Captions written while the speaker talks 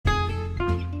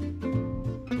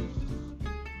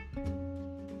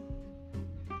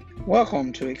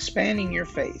Welcome to Expanding Your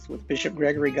Faith with Bishop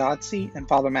Gregory Godsey and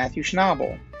Father Matthew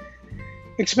Schnabel.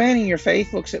 Expanding Your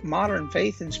Faith looks at modern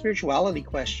faith and spirituality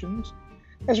questions,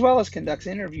 as well as conducts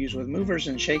interviews with movers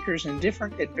and shakers in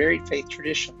different and varied faith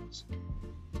traditions.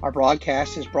 Our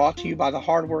broadcast is brought to you by the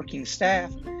hardworking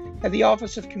staff at the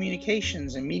Office of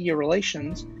Communications and Media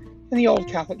Relations in the Old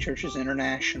Catholic Churches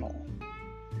International.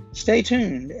 Stay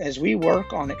tuned as we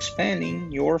work on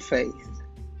expanding your faith.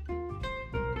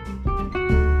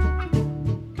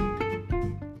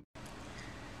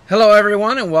 Hello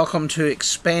everyone, and welcome to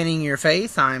Expanding Your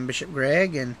Faith. I'm Bishop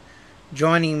Greg, and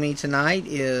joining me tonight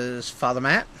is Father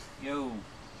Matt. Yo.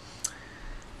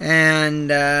 And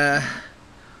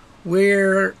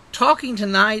we're talking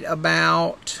tonight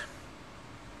about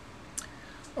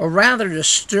a rather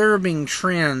disturbing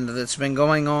trend that's been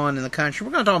going on in the country.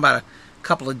 We're going to talk about a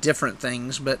couple of different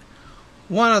things, but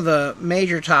one of the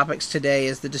major topics today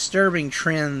is the disturbing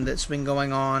trend that's been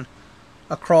going on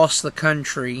across the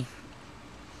country.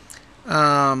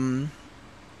 And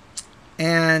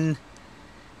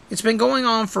it's been going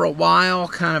on for a while,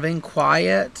 kind of in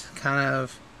quiet, kind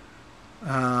of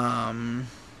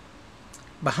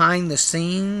behind the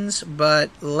scenes,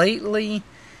 but lately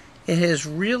it has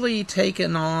really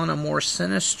taken on a more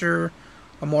sinister,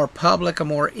 a more public, a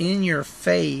more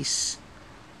in-your-face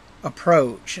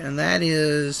approach, and that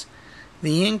is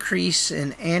the increase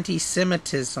in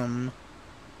anti-Semitism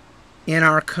in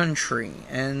our country.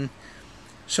 And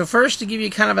so first, to give you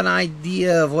kind of an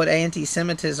idea of what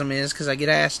anti-Semitism is, because I get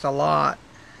asked a lot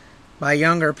by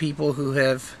younger people who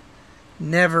have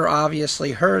never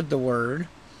obviously heard the word.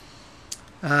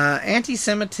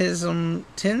 Anti-Semitism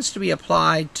tends to be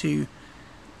applied to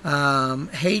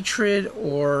hatred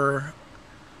or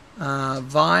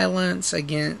violence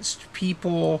against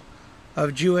people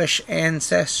of Jewish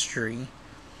ancestry,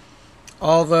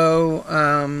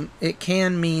 although it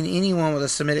can mean anyone with a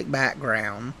Semitic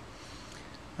background.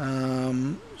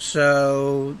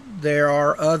 So there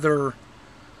are other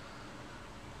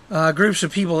groups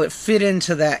of people that fit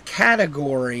into that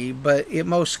category, but it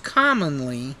most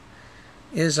commonly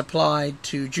is applied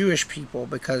to Jewish people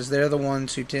because they're the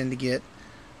ones who tend to get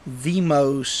the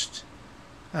most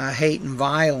hate and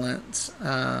violence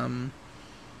of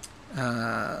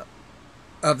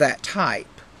that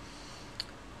type.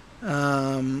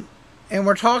 And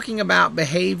we're talking about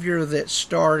behavior that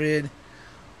started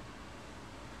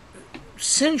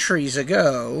centuries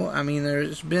ago. I mean,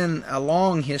 there's been a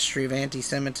long history of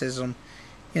anti-Semitism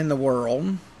in the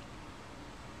world,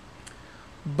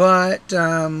 but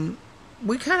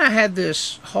we kind of had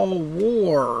this whole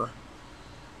war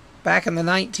back in the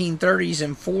 1930s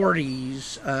and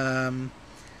 40s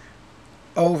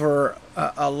over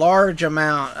a large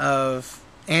amount of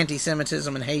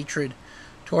anti-Semitism and hatred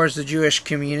towards the Jewish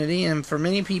community, and for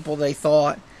many people they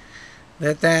thought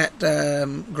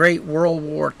that Great World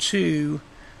War II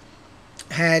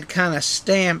had kind of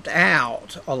stamped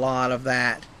out a lot of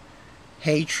that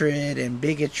hatred and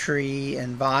bigotry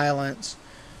and violence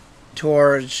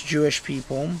towards Jewish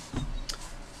people.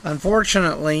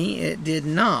 Unfortunately, it did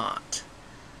not.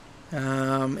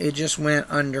 It just went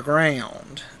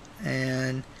underground.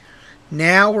 And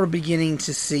now we're beginning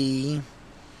to see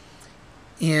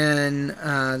in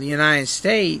the United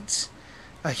States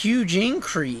a huge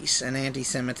increase in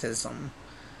anti-Semitism.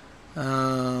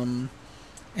 And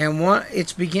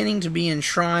it's beginning to be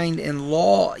enshrined in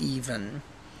law even.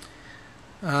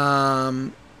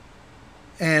 And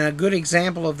a good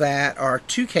example of that are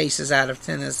two cases out of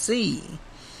Tennessee.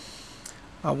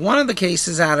 One of the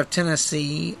cases out of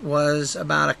Tennessee was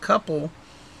about a couple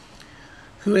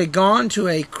who had gone to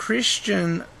a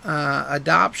Christian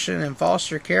adoption and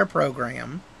foster care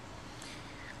program,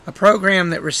 a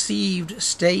program that received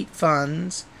state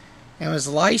funds and was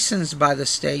licensed by the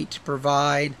state to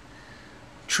provide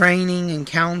training and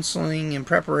counseling and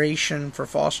preparation for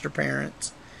foster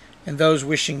parents and those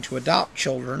wishing to adopt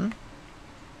children.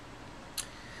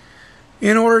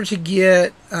 In order to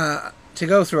get to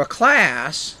go through a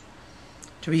class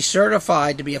to be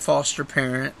certified to be a foster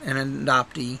parent and an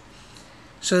adoptee,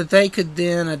 so that they could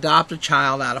then adopt a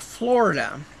child out of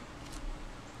Florida.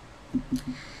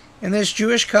 And this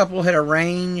Jewish couple had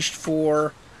arranged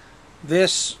for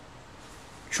this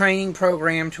training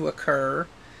program to occur.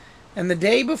 And the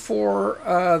day before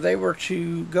they were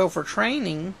to go for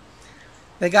training,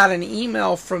 they got an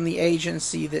email from the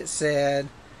agency that said,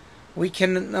 "We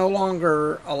can no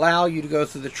longer allow you to go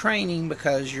through the training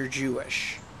because you're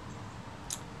Jewish."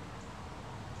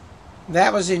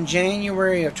 That was in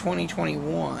January of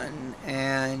 2021,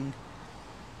 and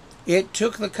it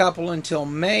took the couple until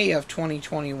May of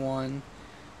 2021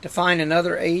 to find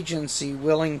another agency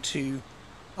willing to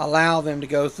allow them to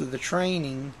go through the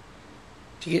training,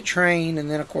 to get trained, and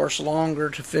then, of course, longer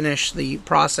to finish the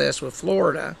process with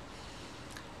Florida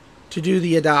to do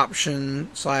the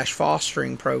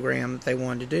adoption/fostering program that they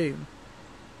wanted to do.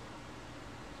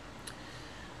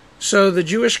 So the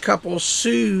Jewish couple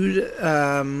sued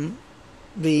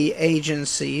the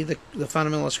agency, the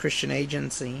Fundamentalist Christian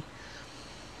Agency,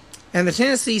 and the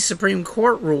Tennessee Supreme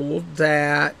Court ruled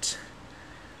that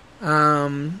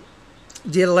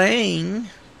delaying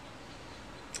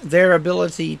their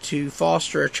ability to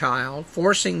foster a child,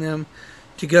 forcing them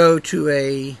to go to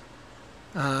a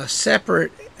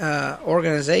separate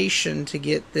organization to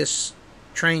get this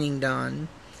training done,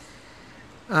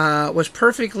 was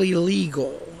perfectly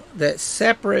legal. That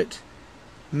separate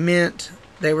meant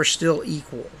they were still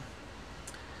equal.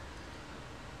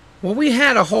 Well, we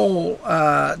had a whole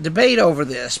debate over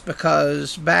this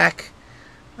because back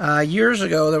years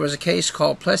ago there was a case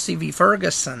called Plessy v.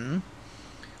 Ferguson,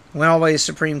 went all the way to the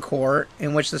Supreme Court,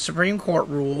 in which the Supreme Court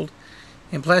ruled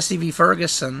in Plessy v.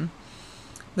 Ferguson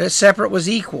that separate was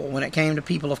equal when it came to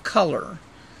people of color.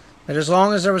 That as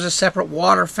long as there was a separate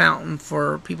water fountain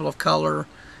for people of color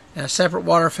and a separate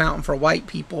water fountain for white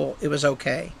people, it was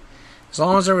okay. As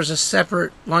long as there was a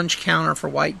separate lunch counter for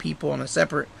white people and a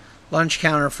separate lunch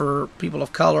counter for people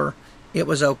of color, it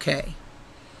was okay.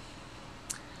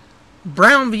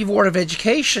 Brown v. Board of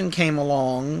Education came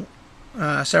along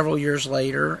several years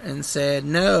later and said,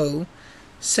 no,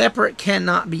 separate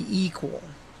cannot be equal.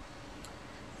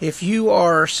 If you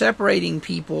are separating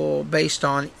people based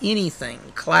on anything,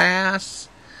 class,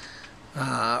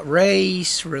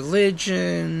 race,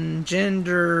 religion,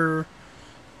 gender,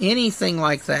 anything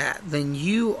like that, then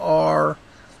you are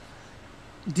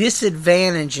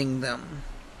disadvantaging them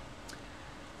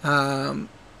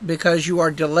because you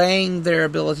are delaying their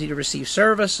ability to receive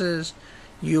services.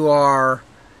 You are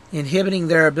inhibiting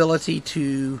their ability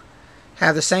to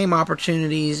have the same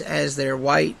opportunities as their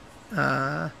white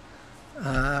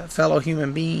fellow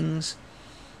human beings.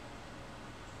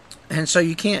 And so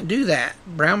you can't do that.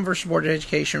 Brown versus Board of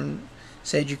Education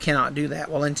said you cannot do that.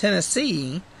 Well, in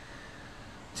Tennessee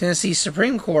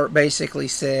Supreme Court basically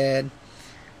said,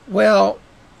 well,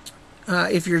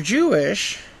 if you're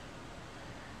Jewish,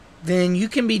 then you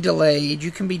can be delayed,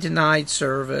 you can be denied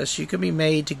service, you can be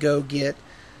made to go get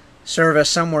service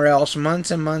somewhere else months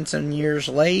and months and years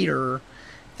later,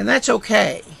 and that's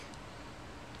okay,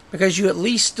 because you at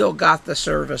least still got the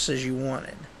services you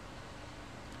wanted.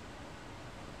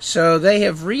 So they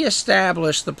have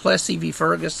reestablished the Plessy v.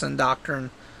 Ferguson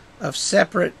doctrine of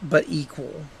separate but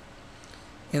equal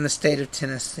in the state of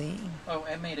Tennessee. Oh,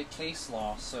 and made it case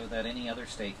law so that any other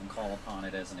state can call upon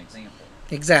it as an example.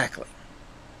 Exactly.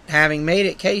 Having made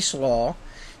it case law,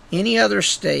 any other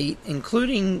state,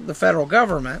 including the federal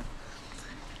government,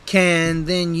 can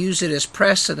then use it as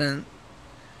precedent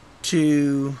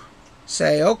to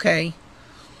say, okay,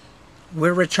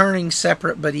 we're returning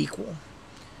separate but equal.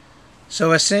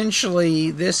 So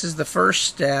essentially, this is the first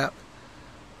step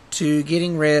to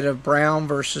getting rid of Brown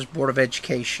versus Board of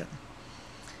Education.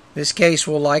 This case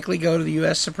will likely go to the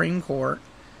U.S. Supreme Court,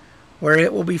 where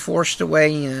it will be forced to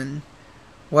weigh in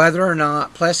whether or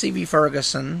not Plessy v.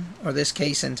 Ferguson, or this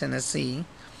case in Tennessee,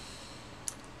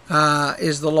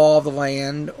 is the law of the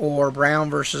land, or Brown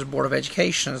versus Board of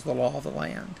Education is the law of the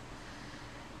land.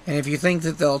 And if you think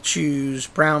that they'll choose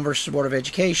Brown versus Board of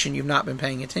Education, you've not been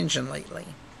paying attention lately.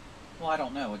 Well, I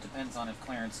don't know. It depends on if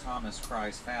Clarence Thomas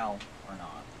cries foul or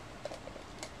not.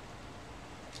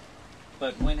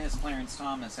 But when has Clarence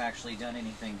Thomas actually done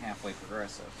anything halfway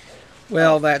progressive?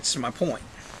 Well, that's my point.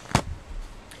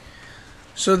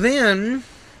 So then,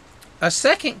 a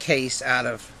second case out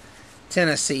of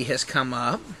Tennessee has come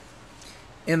up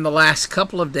in the last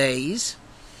couple of days.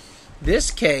 This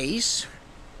case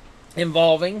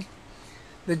involving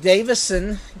the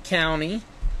Davison County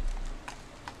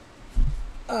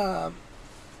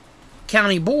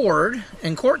County Board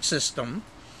and court system,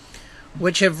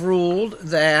 which have ruled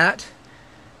that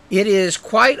it is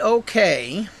quite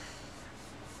okay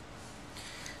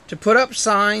to put up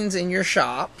signs in your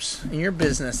shops, in your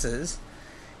businesses,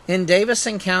 in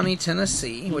Davison County,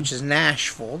 Tennessee, which is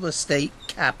Nashville, the state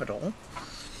capital,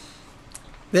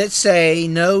 that say,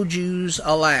 no Jews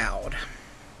allowed.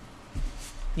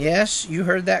 Yes, you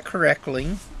heard that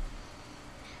correctly.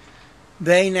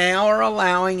 They now are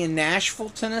allowing in Nashville,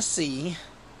 Tennessee,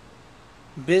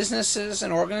 businesses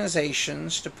and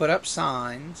organizations to put up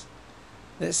signs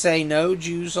that say no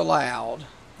Jews allowed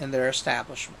in their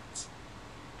establishments.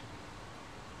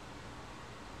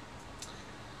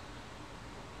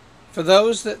 For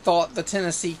those that thought the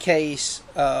Tennessee case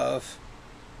of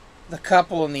the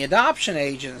couple and the adoption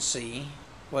agency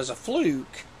was a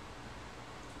fluke,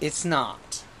 It's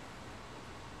not.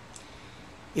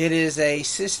 It is a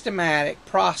systematic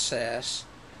process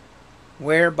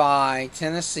whereby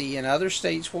Tennessee and other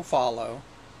states will follow,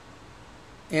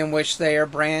 in which they are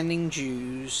branding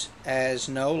Jews as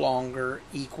no longer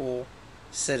equal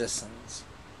citizens.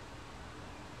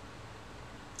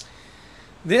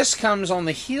 This comes on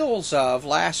the heels of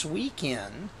last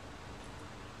weekend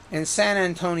in San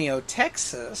Antonio,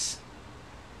 Texas.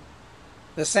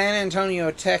 The San Antonio,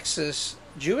 Texas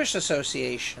Jewish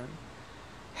Association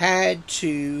had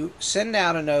to send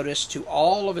out a notice to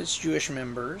all of its Jewish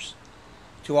members,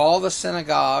 to all the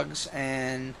synagogues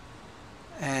and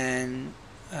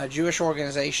Jewish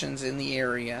organizations in the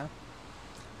area,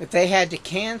 that they had to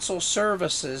cancel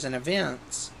services and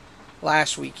events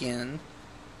last weekend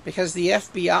because the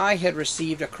FBI had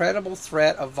received a credible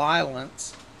threat of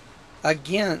violence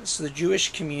against the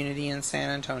Jewish community in San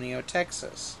Antonio,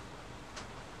 Texas.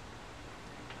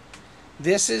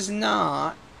 This is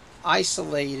not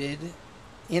isolated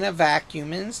in a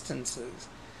vacuum instances.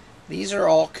 These are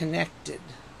all connected.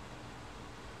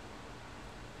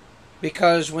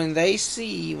 Because when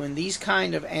these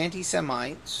kind of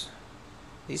anti-Semites,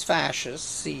 these fascists,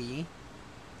 see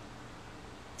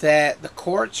that the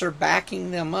courts are backing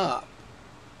them up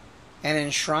and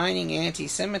enshrining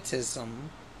anti-Semitism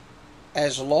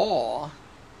as law,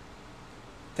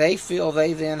 they feel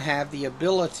they then have the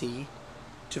ability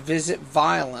to visit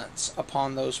violence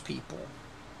upon those people.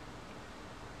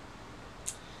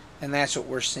 And that's what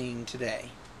we're seeing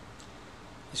today.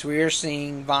 Is we are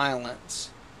seeing violence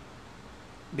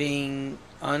being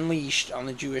unleashed on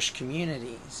the Jewish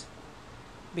communities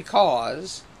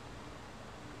because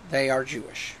they are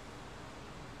Jewish.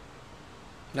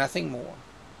 Nothing more.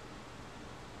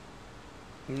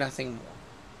 Nothing more.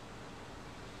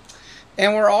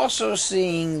 And we're also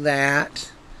seeing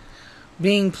that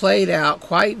being played out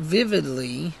quite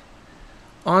vividly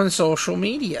on social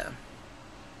media.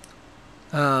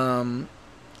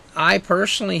 I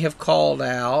personally have called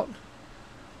out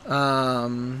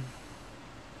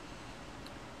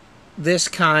this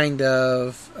kind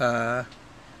of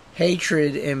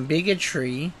hatred and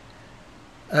bigotry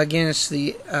against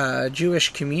the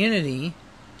Jewish community,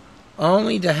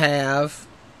 only to have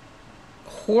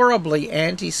horribly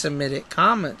anti-Semitic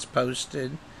comments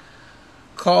posted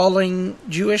calling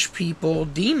Jewish people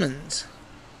demons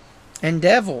and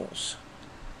devils,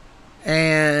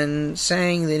 and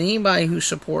saying that anybody who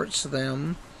supports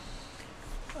them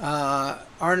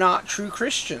are not true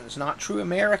Christians, not true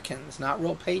Americans, not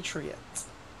real patriots.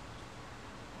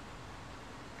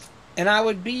 And I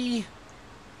would be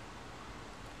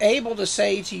able to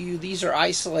say to you these are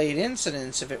isolated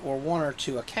incidents if it were one or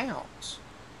two accounts.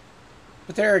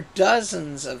 But there are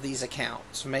dozens of these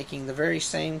accounts making the very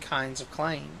same kinds of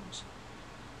claims.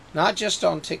 Not just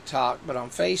on TikTok, but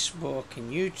on Facebook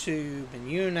and YouTube and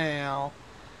YouNow.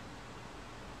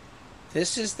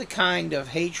 This is the kind of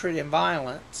hatred and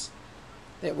violence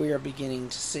that we are beginning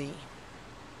to see.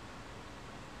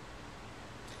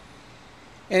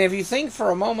 And if you think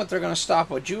for a moment they're going to stop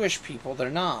with Jewish people, they're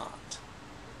not.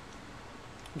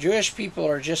 Jewish people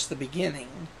are just the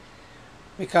beginning.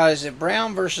 Because if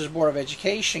Brown versus Board of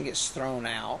Education gets thrown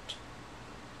out,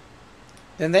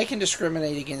 then they can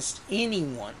discriminate against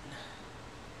anyone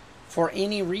for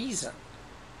any reason.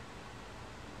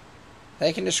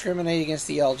 They can discriminate against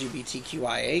the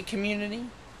LGBTQIA community,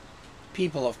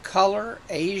 people of color,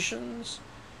 Asians,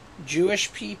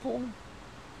 Jewish people.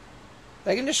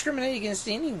 They can discriminate against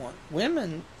anyone,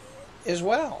 women as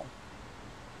well.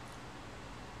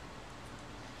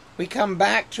 We come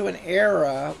back to an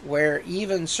era where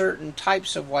even certain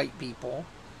types of white people,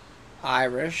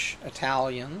 Irish,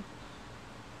 Italian,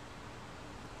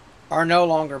 are no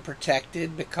longer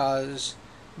protected because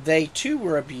they too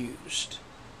were abused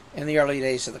in the early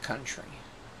days of the country.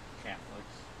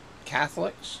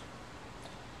 Catholics.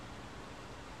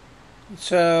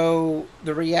 So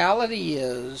the reality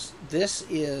is, this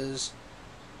is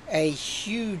a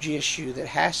huge issue that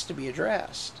has to be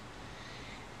addressed.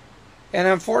 And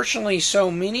unfortunately,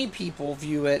 so many people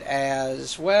view it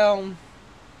as, well,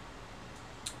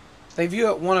 they view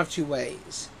it one of two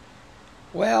ways.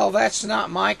 Well, that's not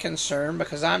my concern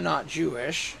because I'm not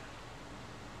Jewish.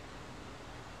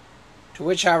 To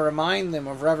which I remind them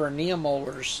of Reverend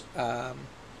Niemöller's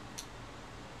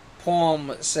poem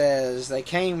that says, they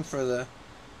came for the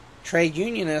trade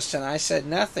unionists and I said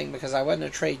nothing because I wasn't a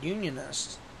trade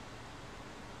unionist.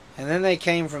 And then they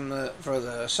came for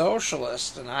the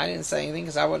socialists, and I didn't say anything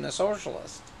because I wasn't a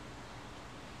socialist.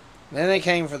 And then they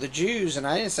came for the Jews, and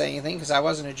I didn't say anything because I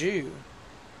wasn't a Jew.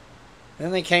 And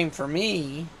then they came for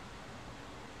me,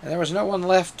 and there was no one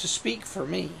left to speak for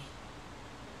me.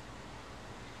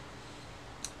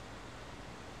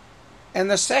 And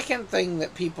the second thing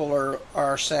that people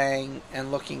are saying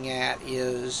and looking at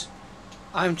is,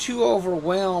 I'm too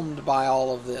overwhelmed by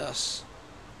all of this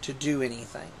to do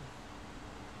anything.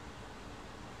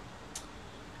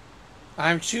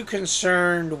 I'm too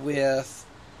concerned with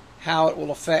how it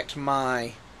will affect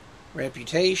my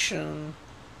reputation,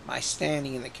 my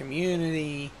standing in the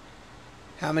community,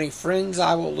 how many friends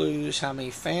I will lose, how many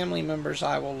family members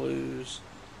I will lose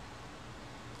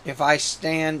if I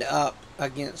stand up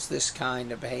against this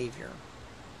kind of behavior.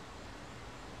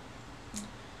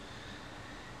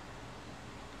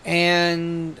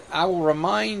 And I will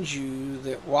remind you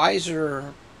that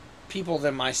wiser people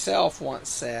than myself once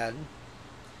said,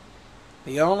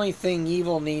 the only thing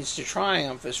evil needs to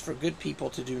triumph is for good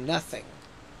people to do nothing.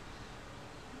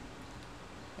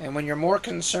 And when you're more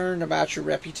concerned about your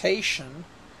reputation,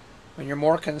 when you're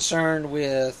more concerned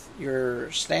with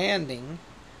your standing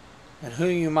and who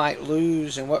you might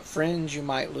lose and what friends you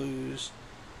might lose,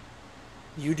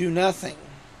 you do nothing.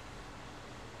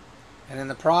 And in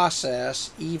the process,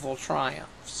 evil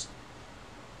triumphs.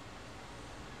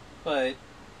 But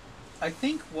I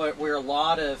think where a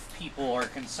lot of people are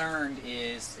concerned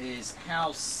is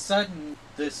how sudden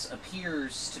this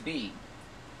appears to be,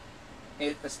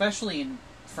 especially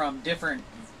from different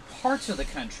parts of the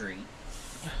country.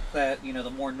 That, the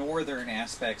more northern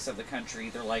aspects of the country,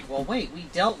 they're like, well, wait, we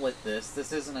dealt with this.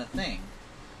 This isn't a thing.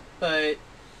 But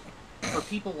for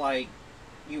people like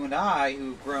you and I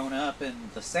who've grown up in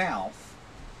the South,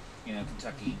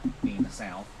 Kentucky being the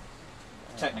South,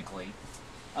 technically,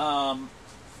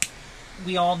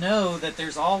 we all know that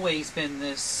there's always been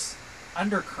this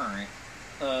undercurrent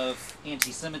of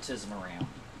anti-Semitism around.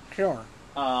 Sure.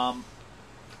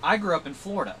 I grew up in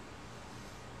Florida,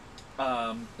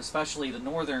 especially the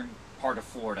northern part of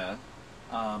Florida,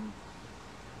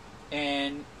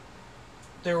 and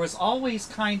there was always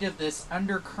kind of this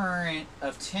undercurrent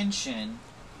of tension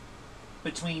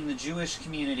between the Jewish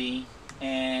community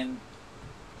and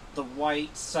the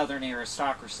white Southern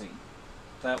aristocracy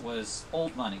that was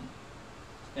old money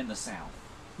in the South.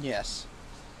 Yes.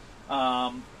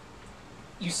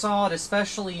 You saw it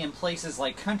especially in places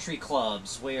like country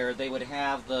clubs where they would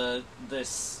have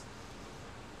this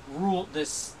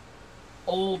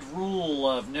old rule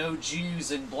of no Jews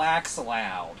and blacks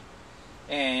allowed,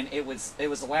 and it was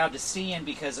allowed to stand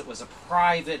because it was a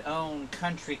private owned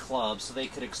country club, so they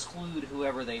could exclude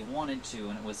whoever they wanted to,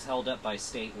 and it was held up by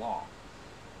state law.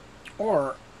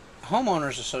 Or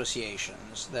homeowners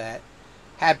associations that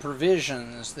had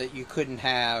provisions that you couldn't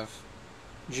have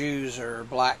Jews or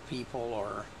black people,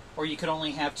 or you could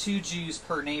only have 2 Jews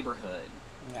per neighborhood,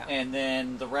 yeah. And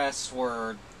then the rest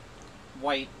were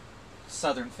white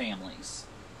Southern families.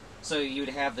 So you'd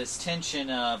have this tension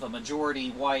of a majority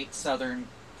white Southern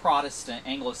Protestant,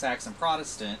 Anglo-Saxon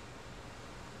Protestant,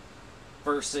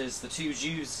 versus the 2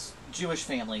 Jewish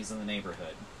families in the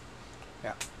neighborhood.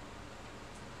 Yeah.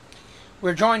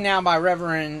 We're joined now by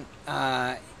Reverend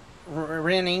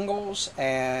Ren Ingalls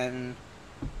and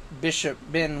Bishop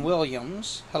Ben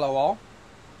Williams. Hello, all.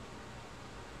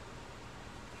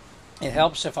 It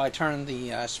helps if I turn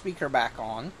the speaker back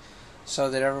on so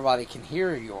that everybody can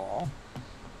hear you all,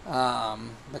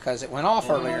 because it went off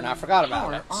earlier and I forgot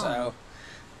about it. So,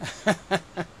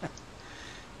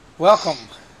 welcome.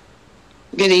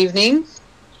 Good evening.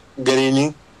 Good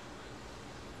evening.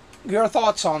 Your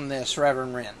thoughts on this,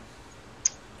 Reverend Ren?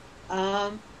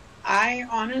 I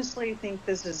honestly think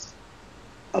this is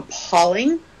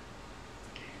appalling.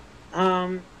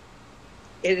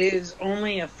 It is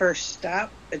only a first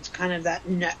step. It's kind of that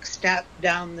next step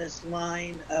down this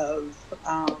line of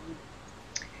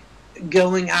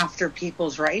going after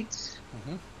people's rights.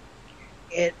 Mm-hmm.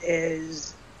 It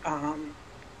is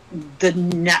the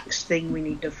next thing we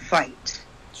need to fight.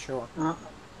 Sure.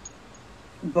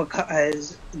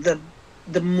 Because the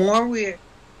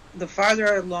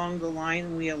farther along the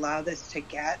line we allow this to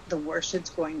get, the worse it's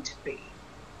going to be.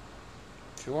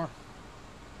 Sure.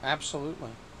 Absolutely.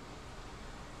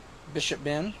 Bishop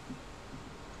Ben?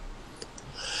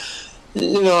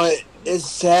 It's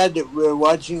sad that we're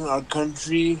watching our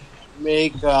country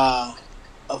make a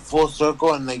full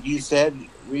circle, and like you said,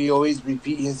 we always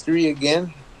repeat history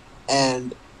again.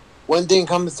 And one thing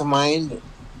comes to mind,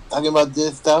 talking about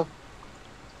this stuff,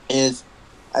 is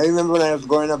I remember when I was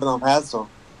growing up in El Paso,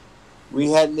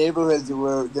 we had neighborhoods that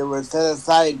were set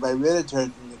aside by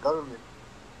realtors from the government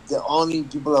that only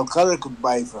people of color could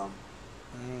buy from.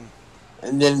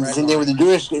 And then same thing with the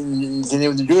Jewish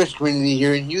community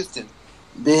here in Houston.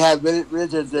 They have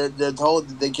realtors that they're told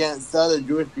that they can't sell to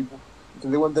Jewish people because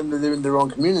they want them to live in their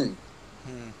own community.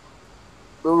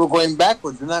 But we're going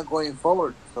backwards. We're not going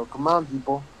forward. So come on,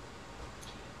 people.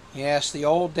 Yes, the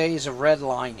old days of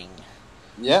redlining.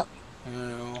 Yep. You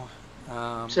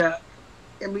know, So,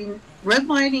 I mean,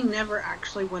 redlining never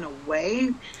actually went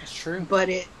away, that's true. but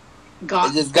it It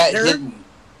got just got better. hidden.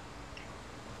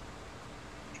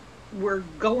 We're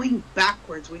going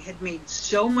backwards. We had made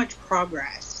so much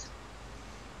progress.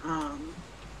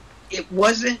 It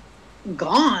wasn't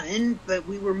gone, but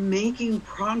we were making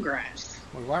progress.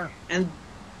 We were. And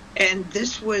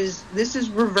this is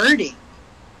reverting.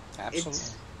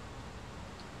 Absolutely.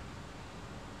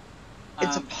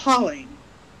 It's appalling.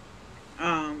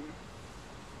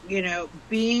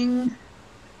 Being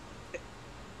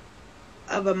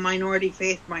of a minority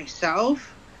faith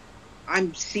myself,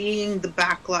 I'm seeing the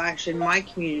backlash in my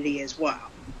community as well.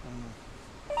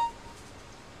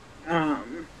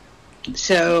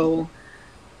 So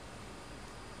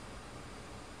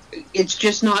it's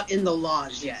just not in the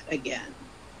laws yet again.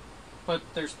 But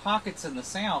there's pockets in the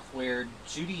South where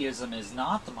Judaism is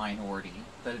not the minority,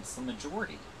 but it's the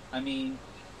majority. I mean,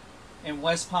 in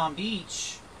West Palm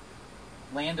Beach,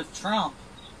 land of Trump,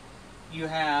 you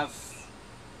have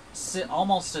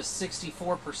almost a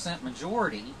 64%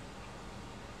 majority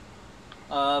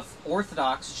of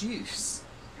Orthodox Jews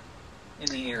in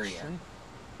the area.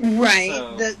 Right.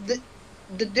 So,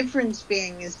 The difference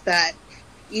being is that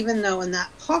even though in that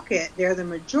pocket they're the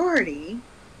majority,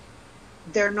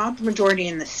 they're not the majority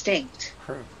in the state.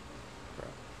 True.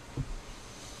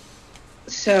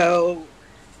 So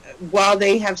while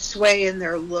they have sway in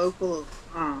their local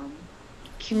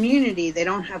community, they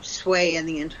don't have sway in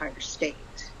the entire state.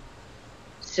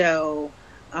 So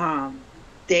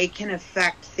they can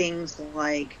affect things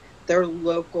like their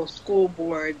local school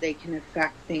board. They can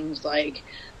affect things like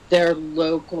their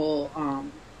local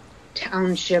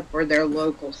township or their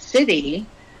local city,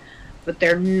 but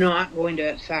they're not going to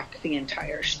affect the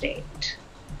entire state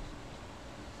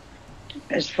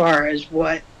as far as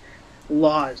what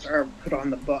laws are put on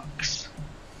the books.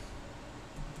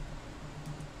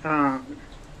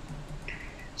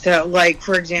 So, like,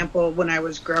 for example, when I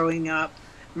was growing up,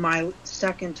 my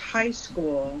second high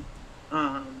school,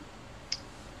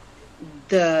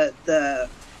 the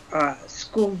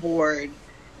school board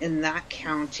in that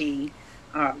county,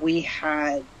 we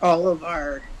had all of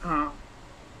our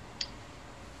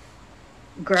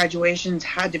graduations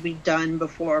had to be done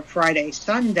before Friday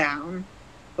sundown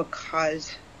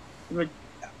because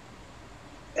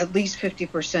at least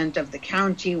 50% of the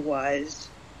county was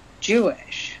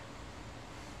Jewish.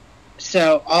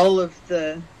 So all of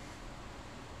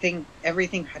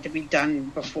everything had to be done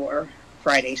before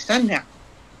Friday sundown.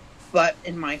 But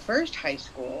in my first high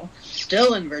school,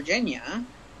 still in Virginia,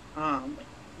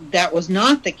 that was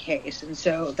not the case. And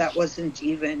so that wasn't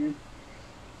even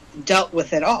dealt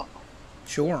with at all.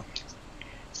 Sure.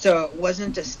 So it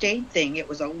wasn't a state thing, it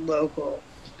was a local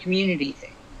community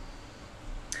thing.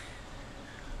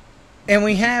 And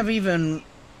we have even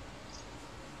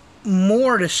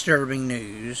more disturbing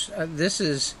news. This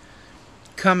is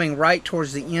coming right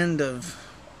towards the end of,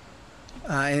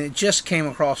 and it just came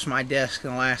across my desk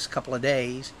in the last couple of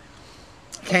days.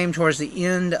 Came towards the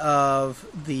end of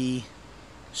the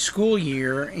school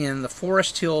year in the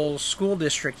Forest Hills School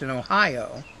District in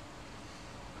Ohio.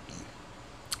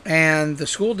 And the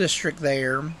school district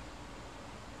there,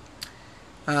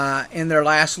 in their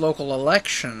last local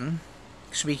election,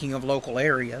 speaking of local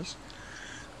areas,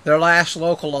 their last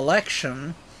local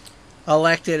election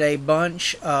elected a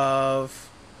bunch of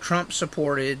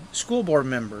Trump-supported school board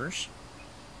members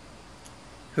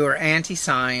who are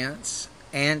anti-science,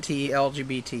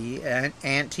 anti-LGBT, and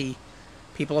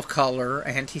anti-people of color,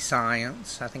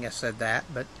 anti-science. I think I said that,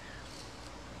 but...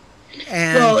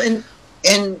 And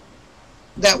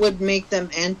that would make them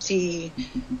anti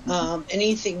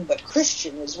anything but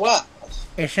Christian as well.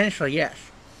 Essentially, yes.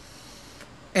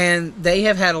 And they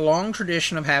have had a long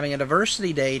tradition of having a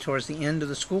diversity day towards the end of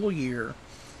the school year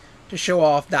to show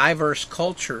off diverse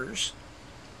cultures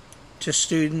to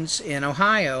students in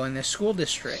Ohio in this school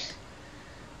district.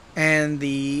 And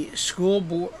the school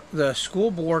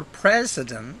board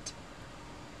president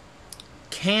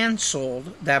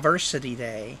canceled Diversity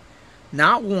Day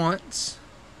not once,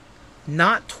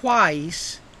 not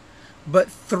twice, but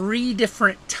 3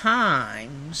 different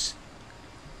times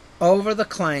over the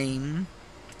claim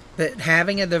that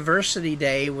having a diversity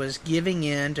day was giving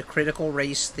in to critical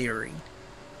race theory.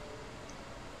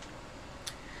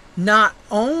 Not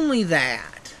only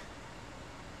that,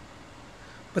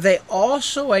 but they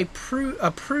also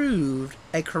approved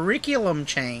a curriculum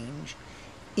change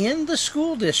in the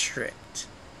school district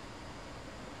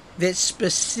that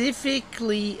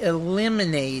specifically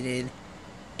eliminated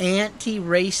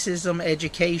anti-racism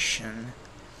education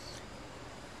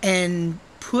and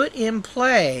put in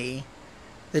play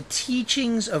the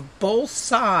teachings of both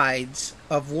sides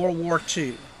of World War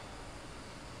II.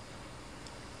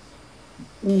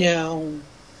 No.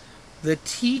 The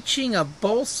teaching of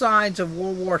both sides of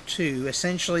World War II,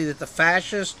 essentially that the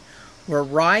fascists were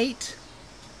right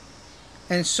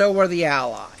and so were the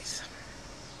Allies.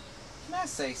 Can I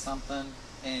say something?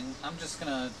 And I'm just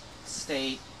going to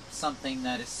state something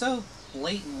that is so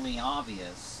blatantly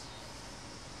obvious.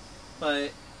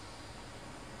 But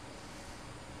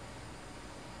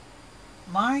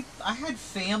I had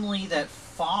family that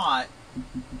fought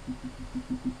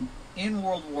in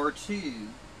World War II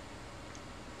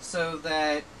so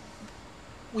that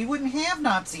we wouldn't have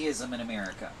Nazism in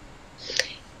America.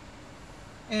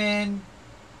 And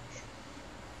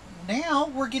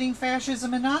now we're getting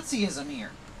fascism and Nazism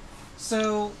here.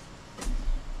 So,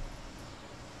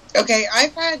 okay,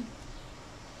 I've had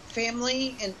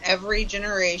family in every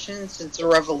generation since the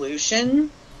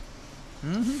Revolution,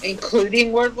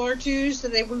 including World War II, so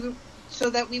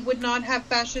that we would not have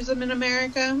fascism in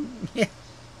America.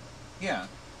 Yeah.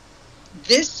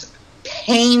 This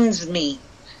pains me.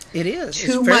 It is. To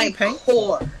it's very my painful.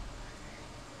 core.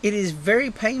 It is very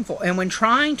painful. And when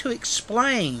trying to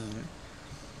explain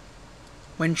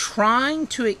to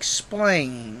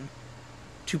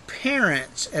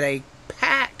parents at a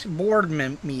packed board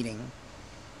meeting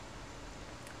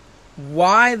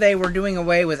why they were doing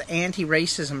away with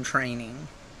anti-racism training,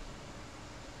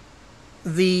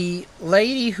 the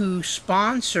lady who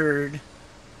sponsored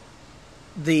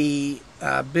the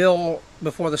bill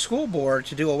before the school board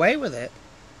to do away with it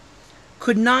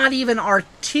could not even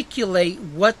articulate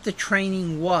what the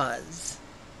training was,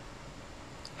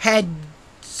 had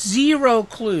zero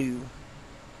clue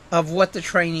of what the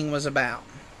training was about.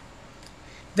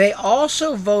 They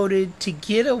also voted to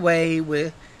do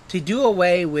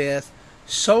away with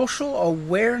social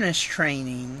awareness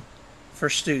training for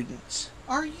students.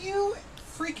 Are you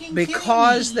freaking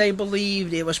Because kidding me? they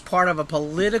believed it was part of a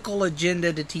political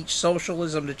agenda to teach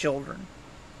socialism to children.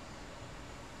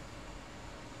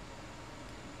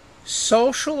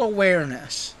 Social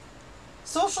awareness.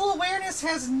 Social awareness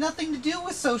has nothing to do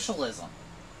with socialism.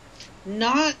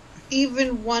 Not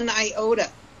even one iota.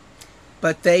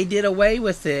 But they did away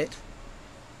with it.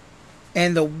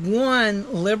 And the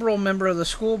one liberal member of the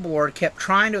school board kept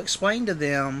trying to explain to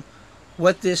them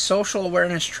what this social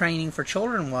awareness training for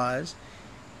children was.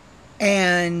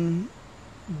 And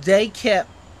they kept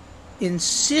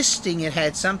insisting it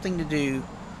had something to do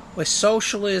with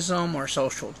socialism or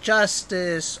social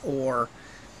justice or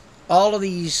all of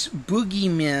these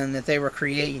boogeymen that they were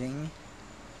creating.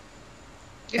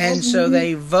 And so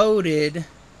they voted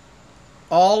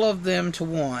all of them to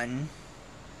one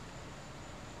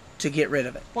to get rid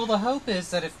of it. Well, the hope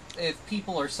is that if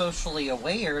people are socially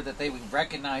aware, that they would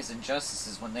recognize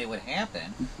injustices when they would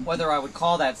happen. Whether I would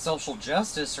call that social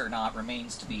justice or not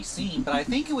remains to be seen, but I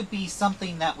think it would be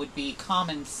something that would be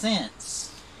common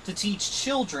sense to teach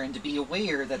children to be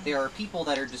aware that there are people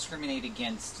that are discriminated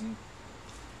against. And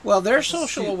well, their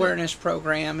social awareness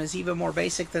program is even more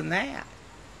basic than that.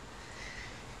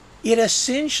 It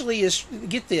essentially is,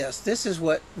 get this is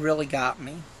what really got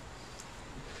me.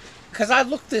 Because I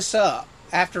looked this up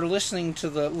after listening to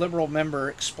the liberal member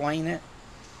explain it.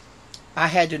 I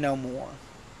had to know more.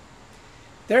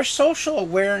 Their social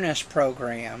awareness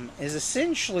program is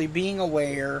essentially being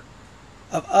aware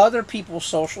of other people's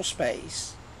social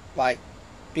space, like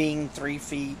being 3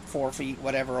 feet, 4 feet,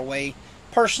 whatever away,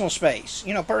 personal space,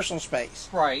 personal space.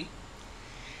 Right.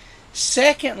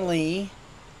 Secondly,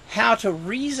 how to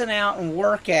reason out and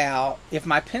work out if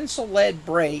my pencil lead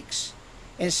breaks.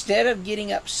 Instead of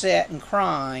getting upset and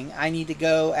crying, I need to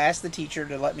go ask the teacher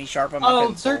to let me sharpen my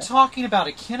pencil. Oh, they're talking about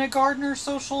a kindergartner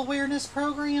social awareness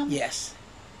program? Yes.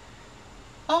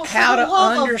 Oh, how to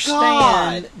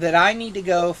understand God. that I need to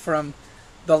go from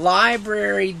the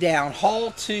library down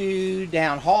hall 2,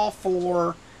 down hall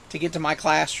 4 to get to my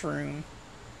classroom.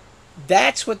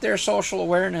 That's what their social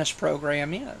awareness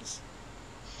program is.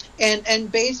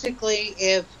 And basically,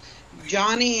 if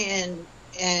Johnny and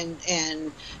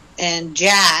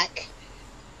Jack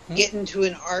get into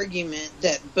an argument,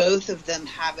 that both of them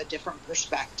have a different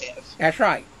perspective. That's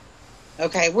right.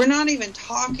 Okay, we're not even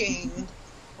talking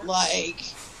like...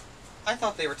 I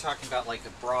thought they were talking about like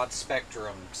a broad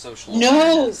spectrum social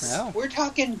awareness. No, we're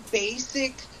talking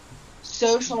basic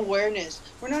social awareness.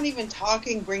 We're not even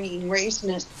talking bringing race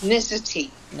and ethnicity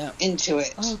into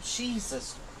it. Oh,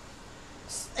 Jesus.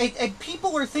 And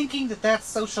people are thinking that that's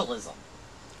socialism.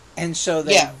 And so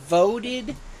they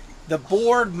voted, the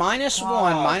board minus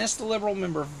one, minus the liberal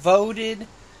member, voted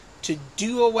to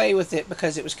do away with it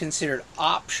because it was considered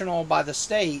optional by the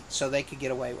state, so they could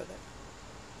get away with it.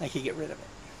 They could get rid of it.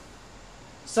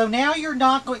 So now you're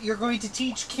going to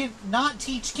teach not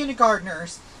teach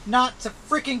kindergartners not to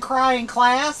frickin' cry in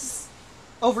class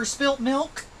over spilt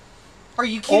milk? Are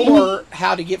you kidding me? Or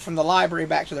how to get from the library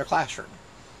back to their classroom.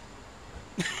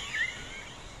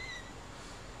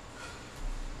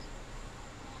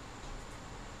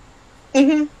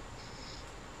 Mm-hmm.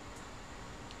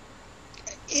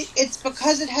 It's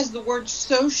because it has the word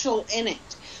social in it.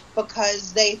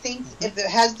 Because they think if it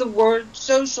has the word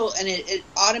social in it, it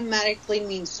automatically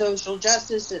means social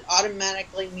justice. It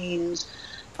automatically means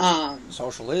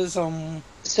socialism.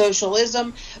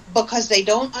 Socialism, because they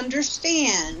don't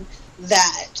understand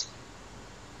that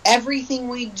everything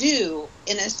we do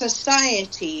in a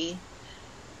society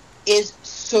is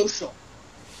social.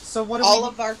 So what? All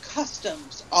of our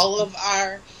customs, all of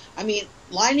our,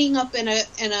 lining up in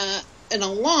a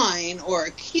line or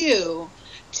a queue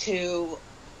to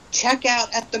check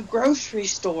out at the grocery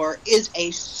store is a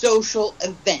social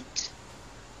event.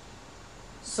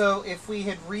 So if we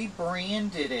had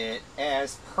rebranded it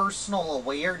as personal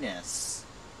awareness,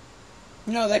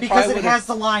 no, they because it has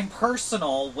the line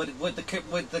personal, would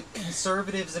the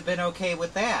conservatives have been okay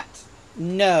with that?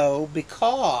 No,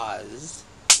 because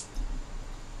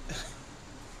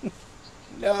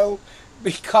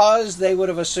because they would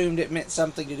have assumed it meant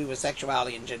something to do with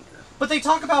sexuality and gender. But they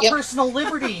talk about personal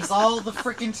liberties all the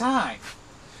freaking time.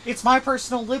 It's my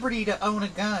personal liberty to own a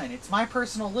gun. It's my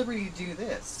personal liberty to do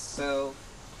this. So,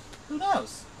 who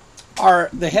knows?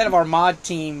 The head of our mod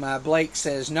team, Blake,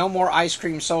 says, no more ice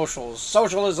cream socials.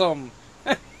 Socialism!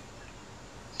 But,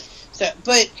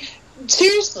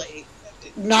 seriously,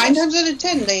 9 times out of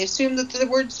 10, they assume that the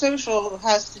word social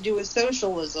has to do with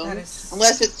socialism,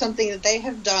 unless it's something that they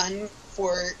have done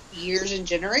for years and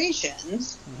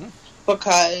generations,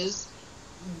 because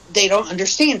they don't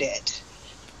understand it.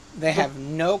 They have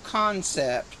no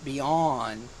concept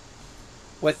beyond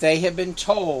what they have been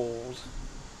told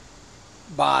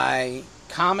by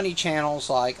comedy channels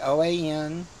like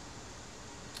OAN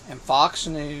and Fox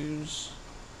News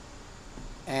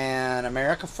and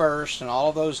America First and all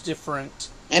of those different...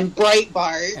 And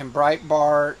Breitbart. And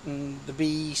Breitbart and The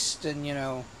Beast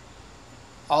and,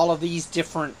 all of these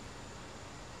different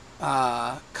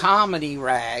comedy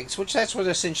rags, which that's what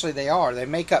essentially they are. They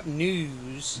make up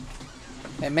news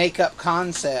and make up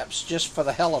concepts just for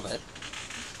the hell of it,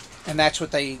 and that's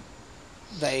what they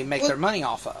make their money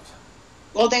off of.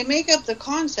 Well, they make up the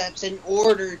concepts in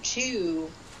order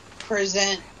to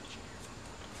present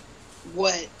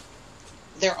what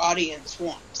their audience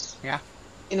wants. Yeah.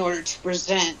 In order to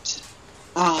present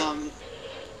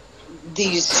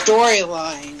these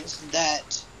storylines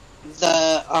that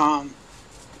the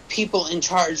people in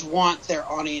charge want their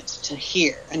audience to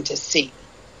hear and to see.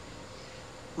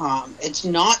 It's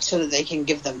not so that they can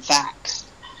give them facts.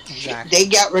 Exactly. They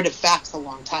got rid of facts a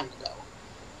long time ago.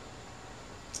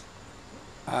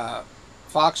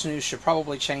 Fox News should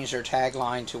probably change their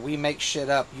tagline to "We make shit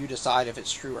up, you decide if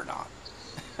it's true or not."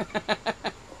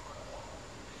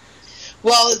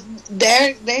 Well,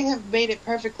 they have made it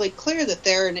perfectly clear that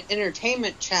they're an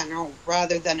entertainment channel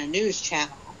rather than a news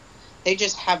channel. They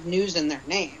just have news in their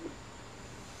name.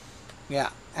 Yeah,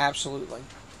 absolutely.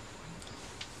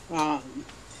 And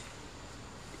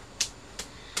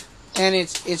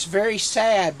it's very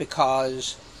sad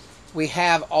because we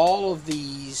have all of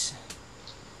these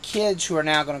kids who are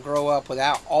now going to grow up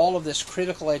without all of this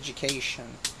critical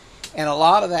education. And a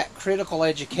lot of that critical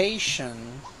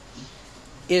education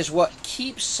is what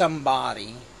keeps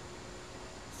somebody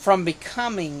from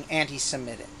becoming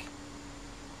anti-Semitic.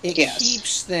 It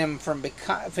keeps them from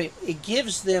it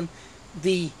gives them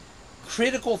the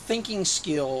critical thinking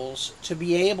skills to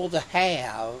be able to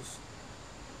have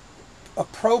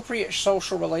appropriate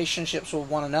social relationships with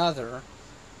one another,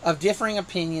 of differing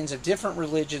opinions, of different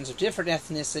religions, of different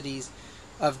ethnicities,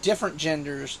 of different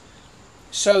genders,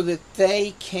 so that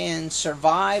they can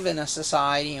survive in a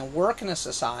society and work in a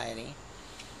society.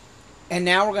 And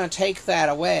now we're going to take that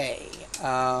away.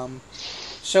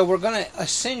 So we're going to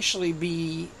essentially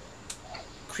be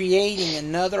creating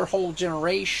another whole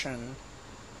generation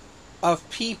of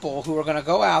people who are going to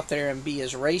go out there and be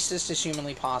as racist as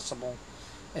humanly possible,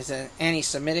 as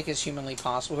anti-Semitic as humanly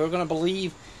possible, who are going to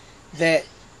believe that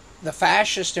the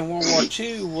fascists in World War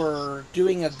II were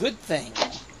doing a good thing,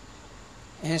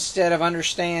 instead of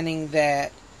understanding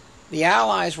that the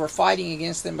Allies were fighting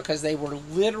against them because they were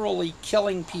literally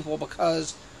killing people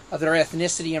because of their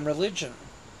ethnicity and religion.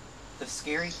 The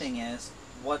scary thing is,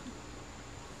 what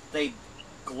they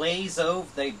blaze over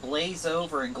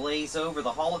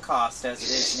the Holocaust as it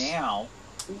is now,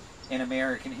 in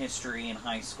American history in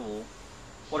high school.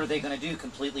 What are they going to do?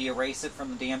 Completely erase it from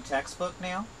the damn textbook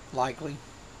now? Likely.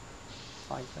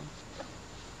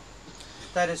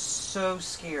 That is so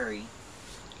scary.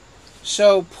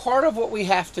 So part of what we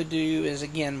have to do is,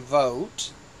 again,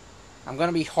 vote. I'm going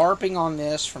to be harping on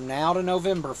this from now to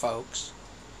November, folks.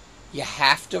 You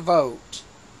have to vote.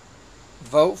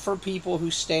 Vote for people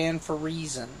who stand for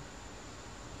reason.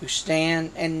 Who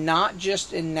stand, and not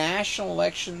just in national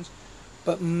elections,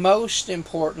 but most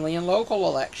importantly in local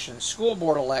elections, school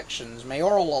board elections,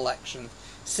 mayoral elections,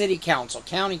 city council,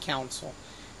 county council.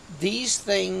 These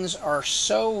things are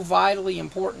so vitally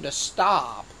important to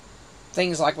stop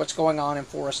things like what's going on in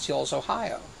Forest Hills,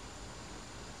 Ohio.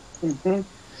 Mm-hmm.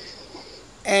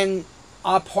 And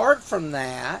apart from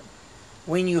that,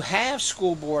 when you have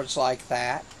school boards like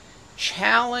that,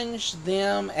 challenge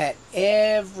them at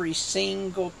every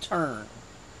single turn.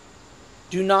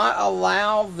 Do not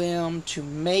allow them to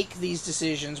make these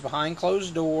decisions behind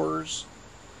closed doors,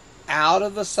 out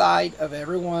of the sight of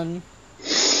everyone,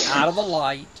 out of the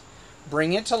light.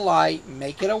 Bring it to light,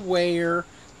 make it aware,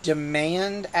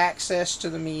 demand access to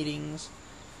the meetings.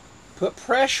 Put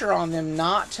pressure on them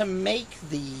not to make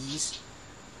these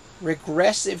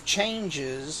regressive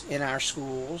changes in our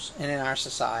schools and in our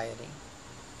society.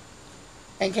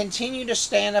 And continue to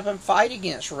stand up and fight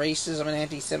against racism and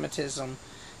anti-Semitism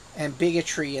and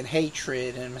bigotry and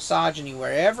hatred and misogyny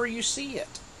wherever you see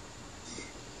it.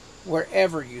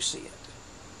 Wherever you see it.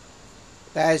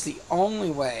 That is the only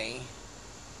way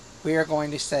we are going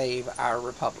to save our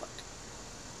republic.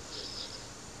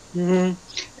 Mm-hmm.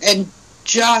 And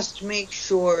just make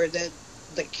sure that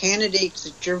the candidates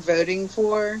that you're voting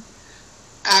for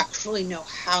actually know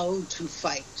how to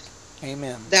fight.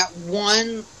 Amen. That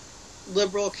one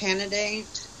liberal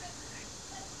candidate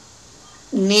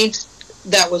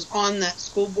that was on that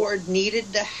school board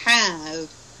needed to have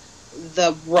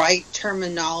the right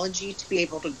terminology to be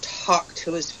able to talk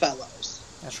to his fellows.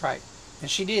 That's right. And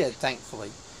she did,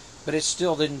 thankfully. But it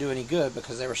still didn't do any good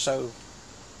because they were so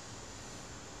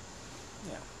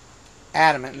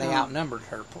adamant, and they outnumbered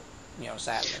her,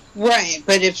 sadly. Right,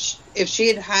 but if she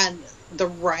had had the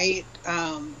right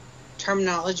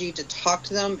terminology to talk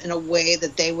to them in a way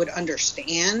that they would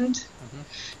understand,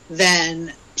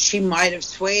 then she might have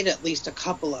swayed at least a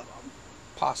couple of them.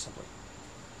 Possibly.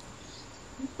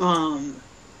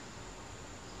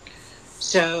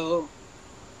 So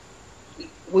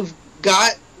we've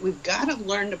got to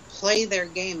learn to play their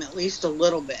game at least a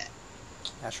little bit.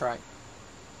 That's right.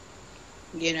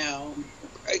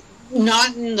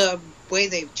 Not in the way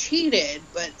they've cheated,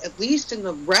 but at least in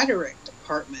the rhetoric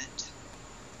department,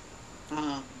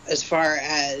 as far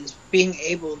as being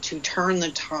able to turn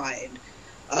the tide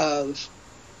of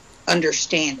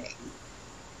understanding.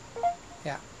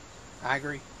 Yeah, I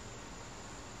agree.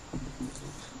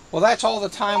 Well, that's all the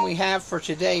time we have for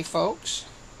today, folks.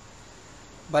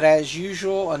 But as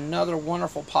usual, another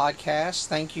wonderful podcast.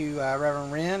 Thank you,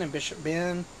 Reverend Wren and Bishop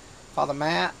Ben, Father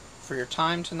Matt, for your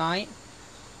time tonight.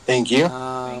 Thank you.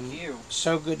 Thank you.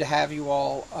 So good to have you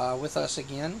all with us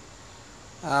again.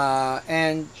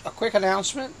 And a quick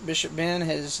announcement. Bishop Ben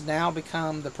has now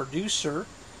become the producer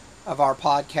of our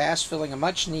podcast, filling a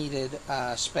much-needed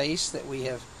space that we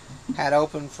have had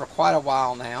open for quite a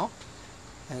while now.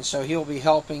 And so he'll be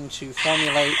helping to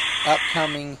formulate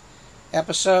upcoming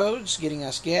episodes, getting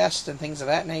us guests and things of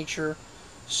that nature.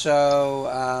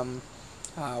 So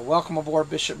welcome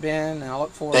aboard, Bishop Ben, and I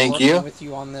look forward to working with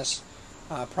you on this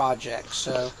project.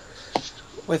 So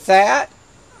with that,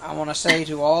 I want to say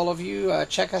to all of you,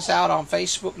 check us out on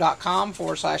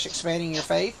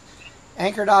Facebook.com/expanding-your-faith,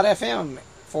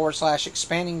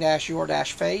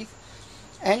 Anchor.fm/expanding-your-faith,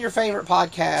 and your favorite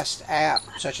podcast app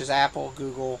such as Apple,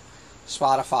 Google,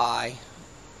 Spotify,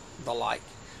 the like,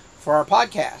 for our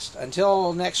podcast.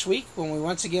 Until next week, when we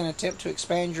once again attempt to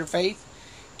expand your faith,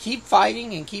 keep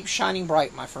fighting and keep shining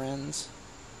bright, my friends.